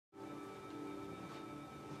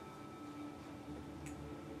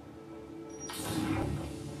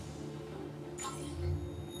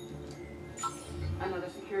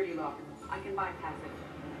relock. I can bypass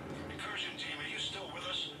it. Incursion team, are you still with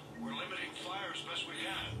us? We're limiting fire as best we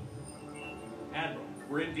can. Admiral,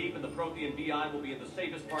 we're in deep and the Prothean VI will be in the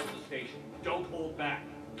safest part of the station. Don't hold back.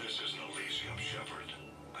 This isn't Elysium, Shepard.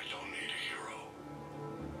 I don't need a hero.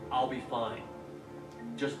 I'll be fine.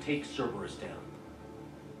 Just take Cerberus down.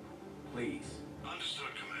 Please. Understood,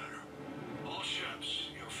 Commander. All ships,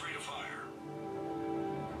 you're free to fire.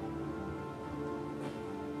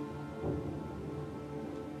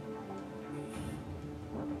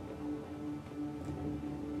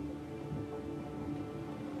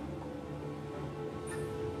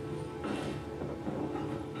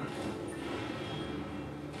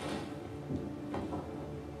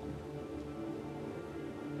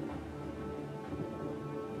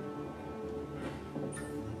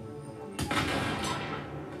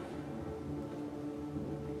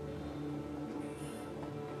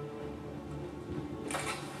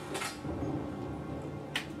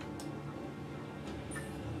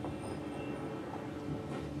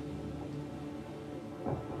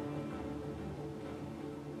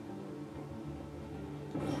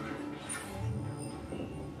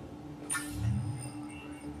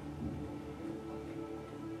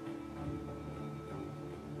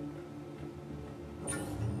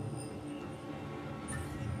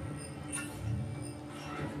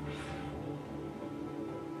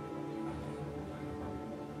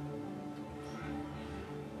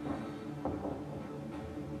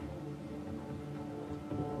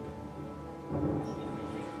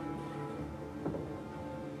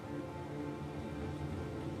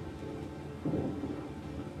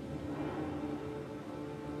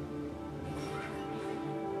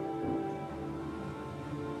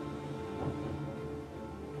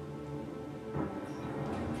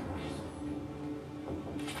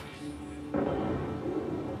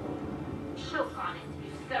 Choke on it,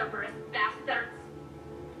 you Cerberus bastards!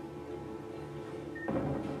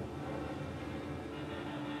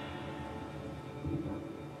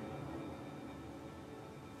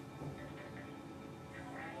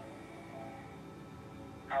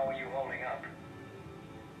 How are you holding up?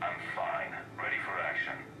 I'm fine. Ready for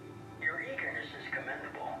action. Your eagerness is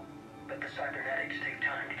commendable, but the cybernetics take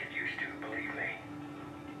time to get used to, believe me.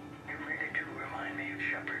 You really do remind me of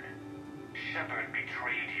Shepard. Shepard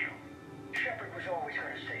betrayed you. Shepard was always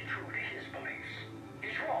going to stay true to his beliefs.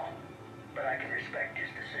 He's wrong, but I can respect his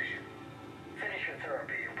decision. Finish your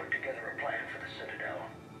therapy and put together a plan for the Citadel.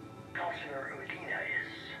 Counselor Udina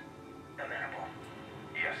is amenable.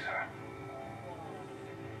 Yes, sir.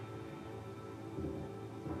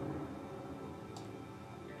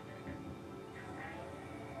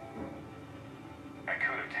 I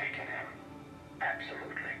could have taken him.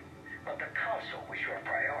 Absolutely. But the Council was your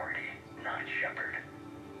priority, not Shepard.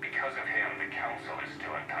 Because of him, the Council is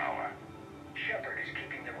still in power. Shepard is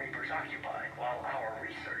keeping the Reapers occupied while our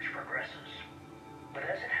research progresses. But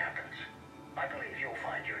as it happens, I believe you'll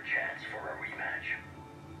find your chance for a rematch.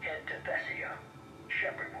 Head to Thessia.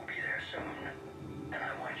 Shepard will be there soon, and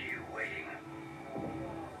I want you waiting.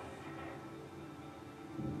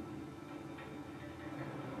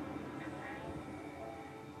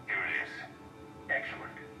 Here it is.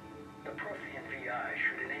 Excellent. The Prothean VI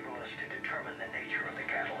should enable us to determine the nature of the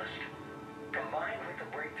catalyst. Combined with the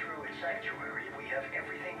breakthrough at Sanctuary, we have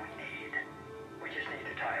everything we need. We just need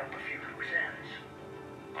to tie up a few loose ends.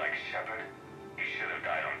 Like Shepard, he should have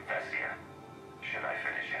died on Thessia. Should I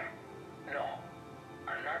finish him? No.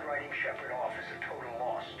 I'm not writing Shepard off as a total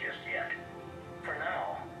loss just yet. For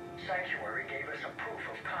now, Sanctuary gave us a proof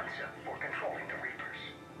of concept for controlling the Reapers.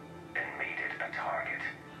 And made it a target.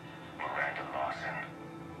 Miranda Lawson.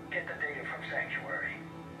 Get the data from Sanctuary.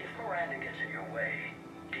 If Miranda gets in your way,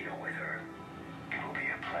 deal with her. It will be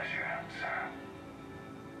a pleasure, sir.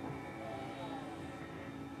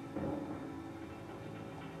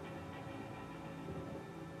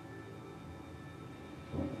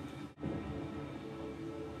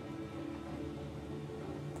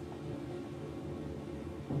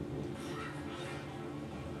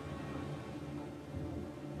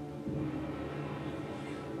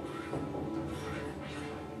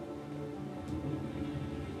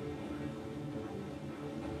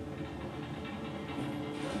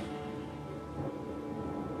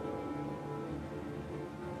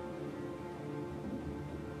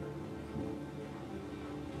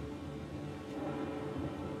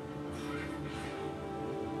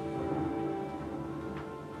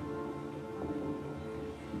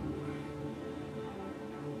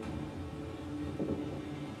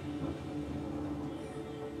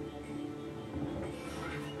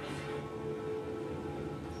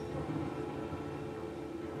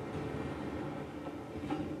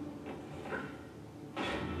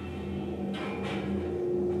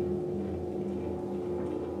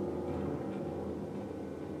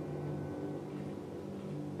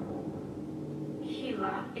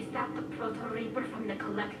 Sheila, is that the Proto-Reaper from the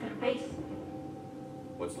Collector base?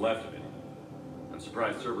 What's left of it? I'm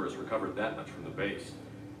surprised Cerberus recovered that much from the base.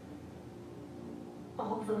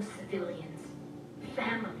 All those civilians,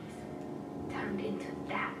 families, turned into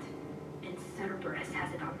that. And Cerberus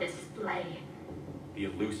has it on display. The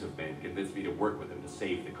elusive man convinced me to work with him to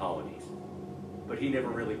save the colonies. But he never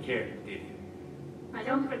really cared, did he? I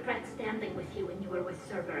don't regret standing with you when you were with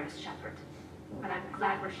Cerberus, Shepard. But I'm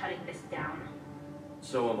glad we're shutting this down.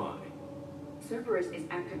 So am I. Cerberus is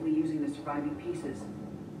actively using the surviving pieces.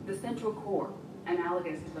 The central core,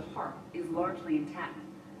 analogous to the heart, is largely intact.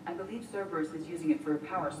 I believe Cerberus is using it for a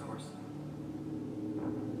power source.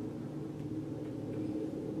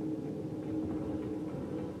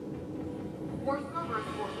 More Cerberus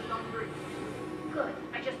forces on route. Good.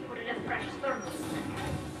 I just put in a fresh thermal.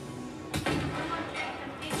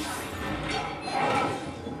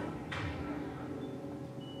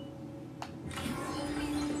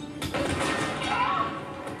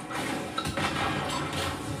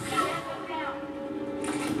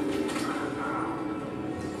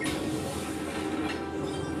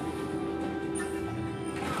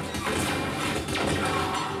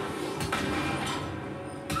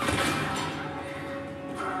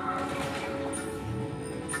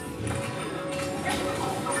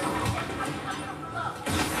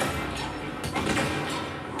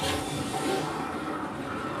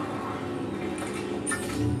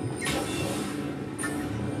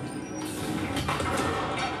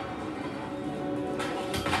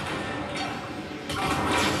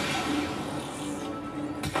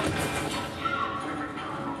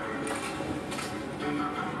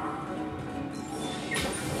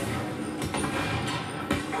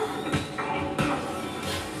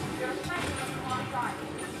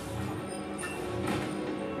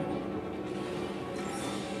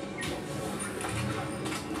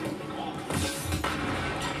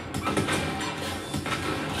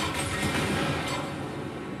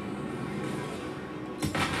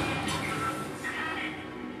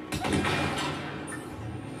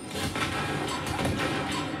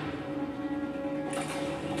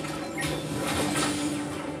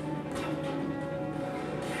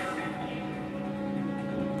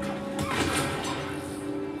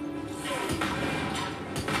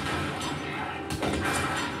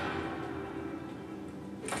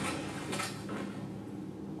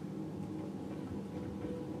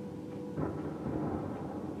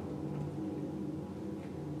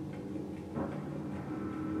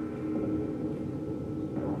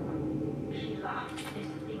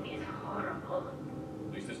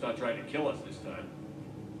 Not trying to kill us this time.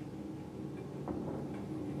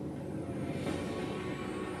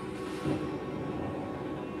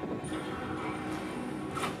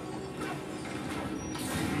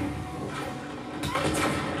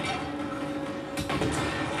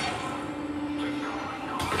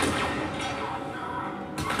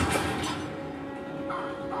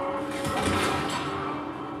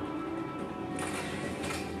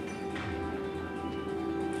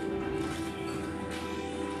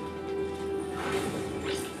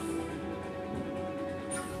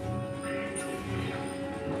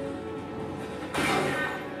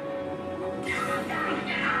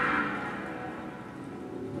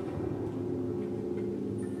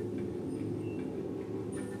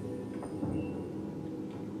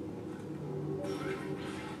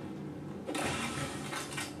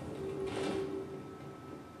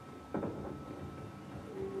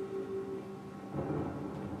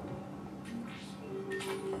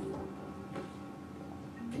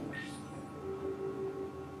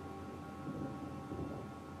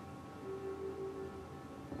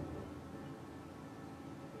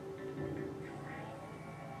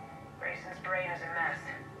 Brain is a mess.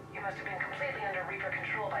 He must have been completely under Reaper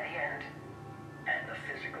control by the end. And the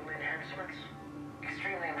physical enhancements?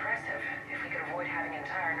 Extremely impressive, if we could avoid having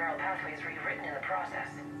entire neural pathways rewritten in the process.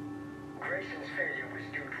 Grayson's failure was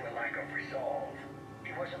due to a lack of resolve.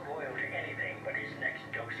 He wasn't loyal to anything but his next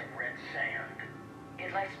dose of red sand.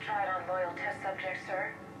 You'd like to try it on loyal test subjects,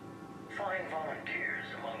 sir? Find volunteers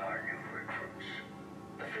among our new recruits.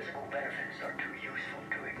 The physical benefits are too useful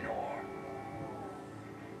to ignore.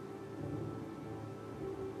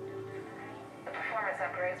 The performance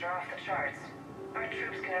upgrades are off the charts. Our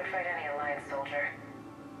troops can outfight any Alliance soldier.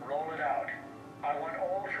 Roll it out. I want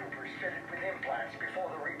all troopers fitted with implants before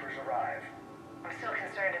the Reapers arrive. I'm still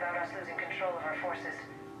concerned about us losing control of our forces.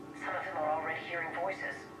 Some of them are already hearing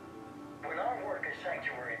voices. When our work as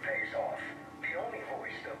Sanctuary pays off, the only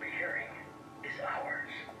voice they'll be hearing is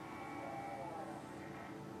ours.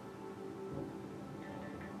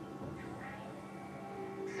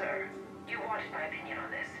 Sir, you wanted my opinion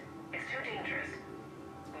on this. It's too dangerous.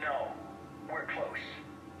 No. We're close.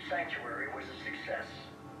 Sanctuary was a success.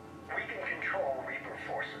 We can control Reaper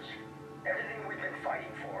forces. Everything we've been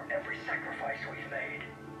fighting for, every sacrifice we've made,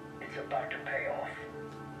 it's about to pay off.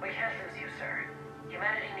 We can't lose you, sir.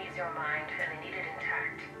 Humanity needs your mind, and they need it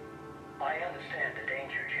intact. I understand the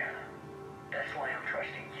danger, Jana. That's why I'm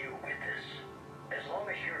trusting you with this. As long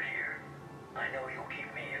as you're here, I know you'll keep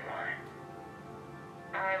me in line.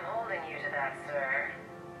 I'm holding you to that, sir.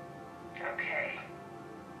 Okay.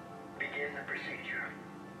 Begin the procedure.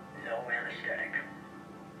 No anesthetic.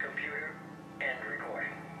 Computer, end recording.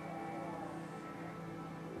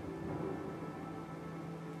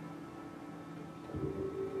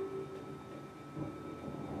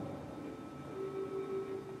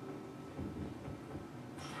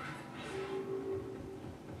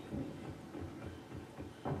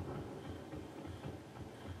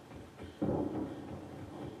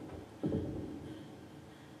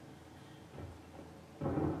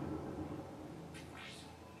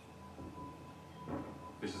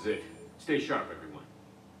 This is it. Stay sharp, everyone.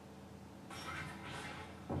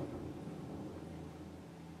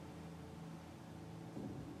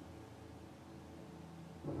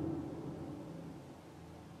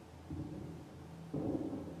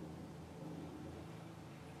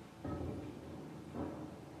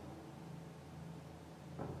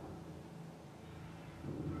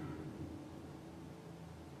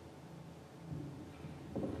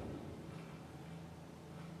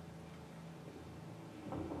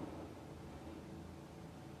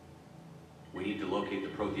 We need to locate the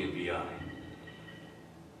Prothean VI.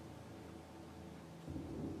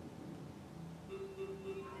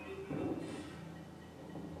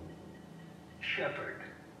 Shepard,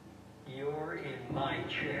 you're in my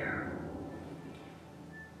chair.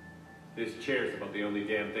 This chair's about the only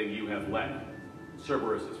damn thing you have left.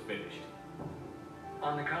 Cerberus is finished.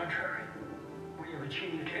 On the contrary, we have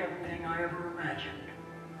achieved everything I ever imagined.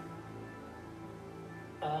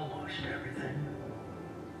 Almost everything.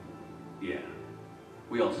 Yeah.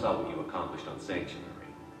 We all saw what you accomplished on Sanctuary.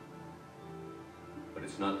 But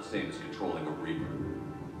it's not the same as controlling a Reaper.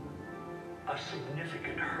 A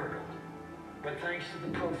significant hurdle. But thanks to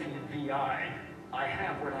the Prothean VI, I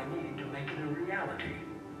have what I need to make it a reality.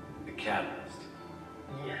 The Catalyst.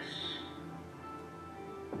 Yes.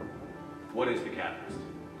 What is the Catalyst?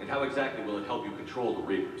 And how exactly will it help you control the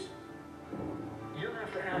Reapers? You'll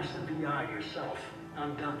have to ask the VI yourself.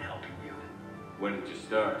 I'm done helping you. When did you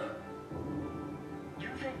start? You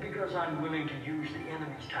think because I'm willing to use the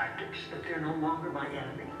enemy's tactics that they're no longer my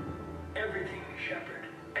enemy? Everything, Shepard,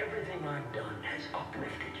 everything I've done has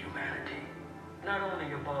uplifted humanity. Not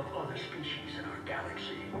only above other species in our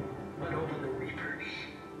galaxy, but over the Reapers.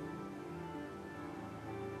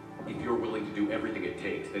 If you're willing to do everything it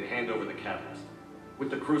takes, then hand over the Catalyst. With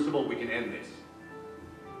the Crucible, we can end this.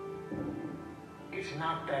 It's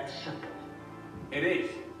not that simple. It is.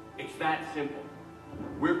 It's that simple.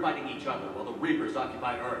 We're fighting each other while the Reapers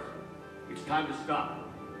occupy Earth. It's time to stop.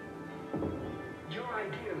 Your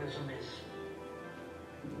idealism is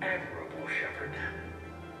admirable, Shepard.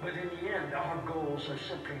 But in the end, our goals are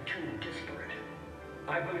simply too disparate.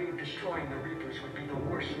 I believe destroying the Reapers would be the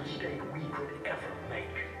worst mistake we could ever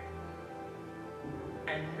make.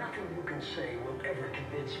 And nothing you can say will ever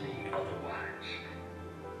convince me otherwise.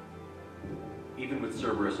 Even with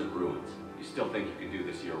Cerberus in ruins, you still think you can do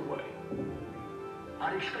this your way?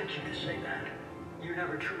 I'd expect you to say that. You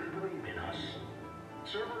never truly believed in us.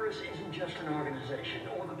 Cerberus isn't just an organization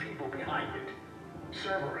or the people behind it.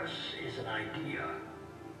 Cerberus is an idea.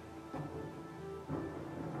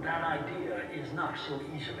 That idea is not so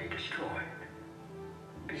easily destroyed.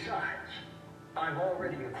 Besides, I've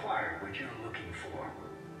already acquired what you're looking for.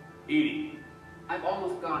 EDI. I've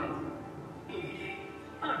almost got it. EDI,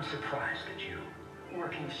 I'm surprised at you.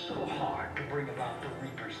 Working so hard to bring about the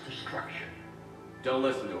Reaper's destruction. Don't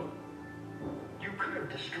listen to him. You could have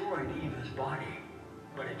destroyed Eva's body,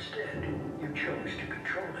 but instead, you chose to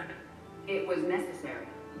control it. It was necessary.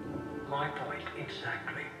 My point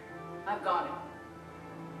exactly. I've got it.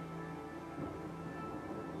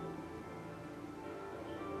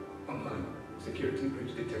 Online. Security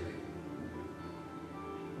breach detected.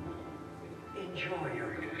 Enjoy your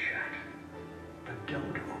little chat, but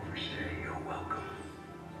don't overstay your welcome.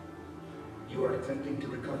 You are attempting to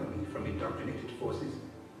recover me from indoctrinated forces?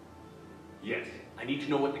 Yes. I need to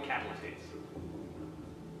know what the Catalyst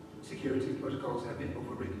is. Security protocols have been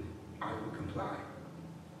overridden. I will comply.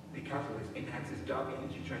 The Catalyst enhances dark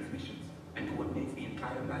energy transmissions and coordinates the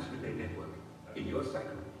entire mass relay network. In your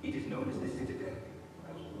cycle, it is known as the Citadel.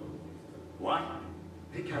 What?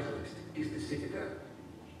 The Catalyst is the Citadel.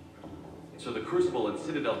 So the Crucible and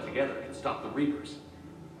Citadel together can stop the Reapers.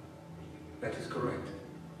 That is correct.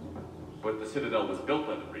 But the Citadel was built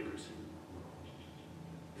by the Reapers.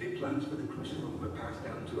 The plans for the Crucible were passed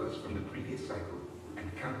down to us from the previous cycle,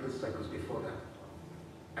 and countless cycles before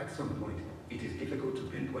that. At some point, it is difficult to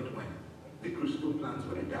pinpoint when, the Crucible plans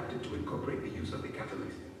were adapted to incorporate the use of the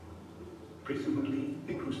catalyst. Presumably,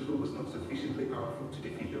 the Crucible was not sufficiently powerful to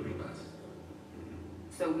defeat the Reapers.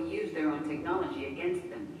 So we used their own technology against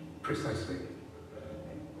them. Precisely.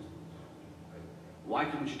 Why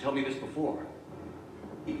couldn't you tell me this before?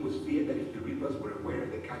 It was feared that if the Reapers were aware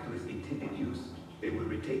of the catalyst's intended use, they would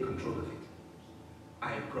retake control of it.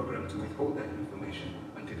 I am programmed to withhold that information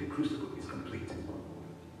until the Crucible is complete.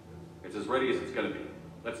 It's as ready as it's gonna be.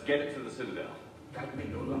 Let's get it to the Citadel. That may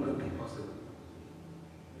no longer be possible.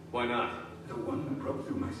 Why not? The one who broke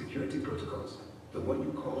through my security protocols, the one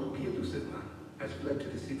you call the Elusive Man, has fled to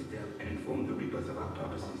the Citadel and informed the Reapers of our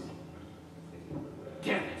purposes.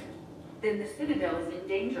 Damn it! Then the Citadel is in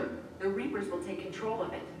danger. The Reapers will take control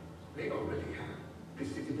of it. They already have. The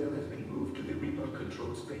Citadel has been moved to the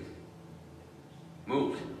Reaper-controlled state.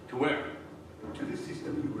 Moved? To where? To the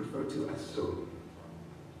system you refer to as Soul.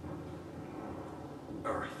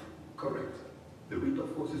 Earth. Correct. The Reaper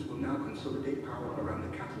forces will now consolidate power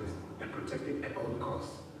around the catalyst and protect it at all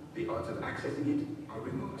costs. The odds of accessing it are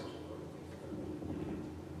remote.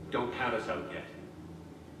 Don't count us out yet.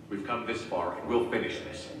 We've come this far, and we'll finish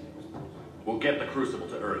this. We'll get the Crucible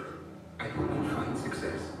to Earth. I hope you find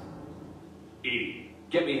success. Edie,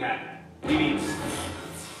 get me Hat. We need...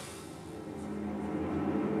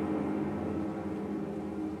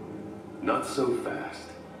 Not so fast.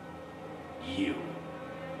 You.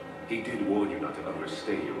 He did warn you not to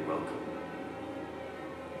overstay your welcome.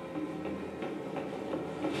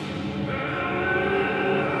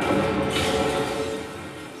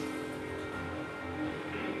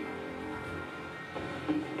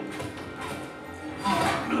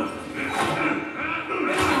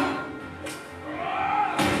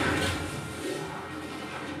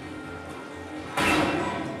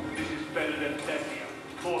 This is better than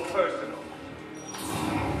Thessia. More personal.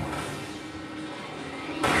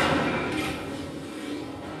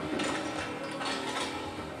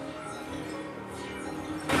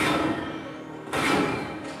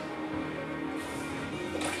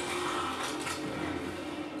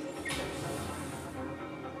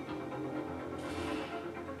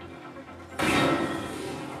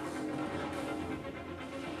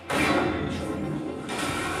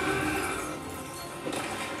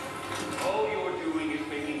 All you're doing is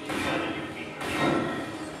making humanity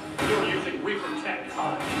weaker. You're using Reaper tech.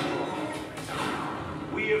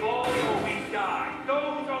 We evolve or we die.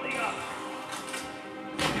 Those are the options.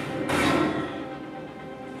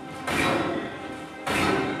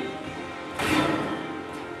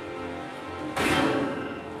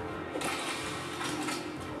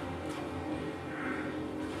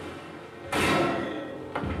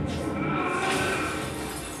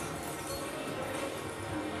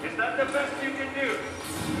 Is that the best you can do?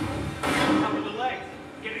 Top of the legs.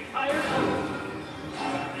 Getting tired?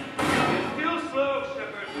 Still slow,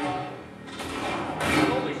 Shepard.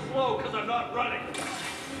 I'm only slow because I'm not running.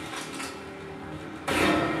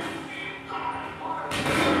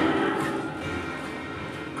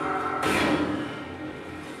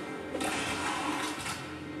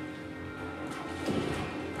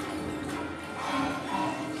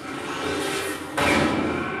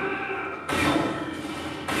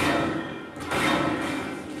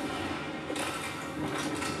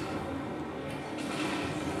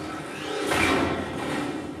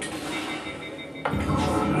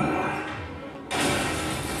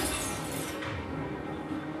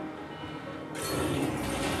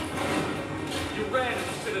 You ran in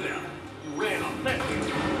the Citadel. You ran on Thessia.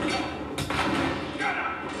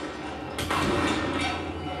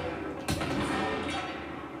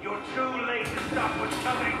 You're too late to stop what's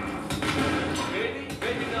coming. Maybe,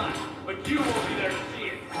 maybe not. But you won't be there to see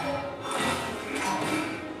it.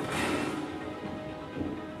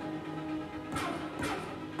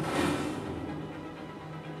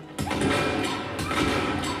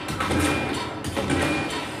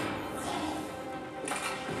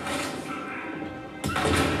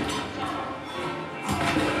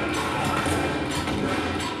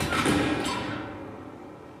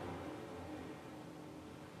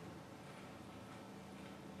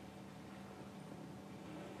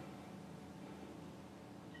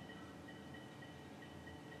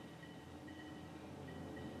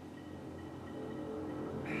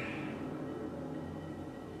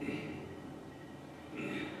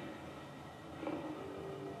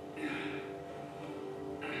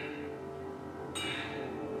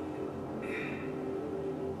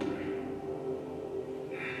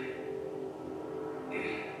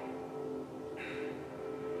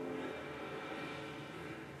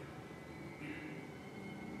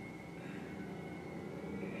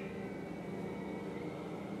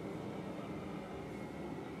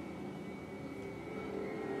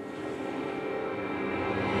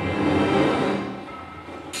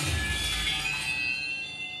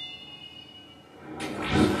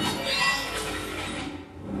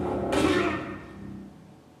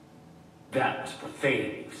 That's for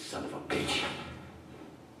Thane, you son of a bitch.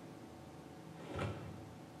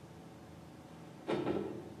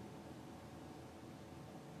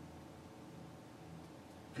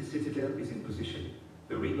 The Citadel is in position.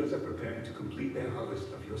 The Reapers are preparing to complete their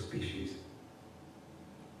harvest of your species.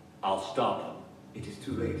 I'll stop them. It is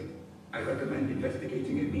too late. I recommend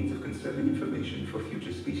investigating a means of conserving information for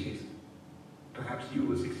future species. Perhaps you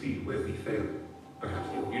will succeed where we fail. Perhaps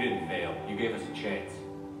You didn't fail. You gave us a chance.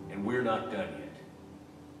 And we're not done yet.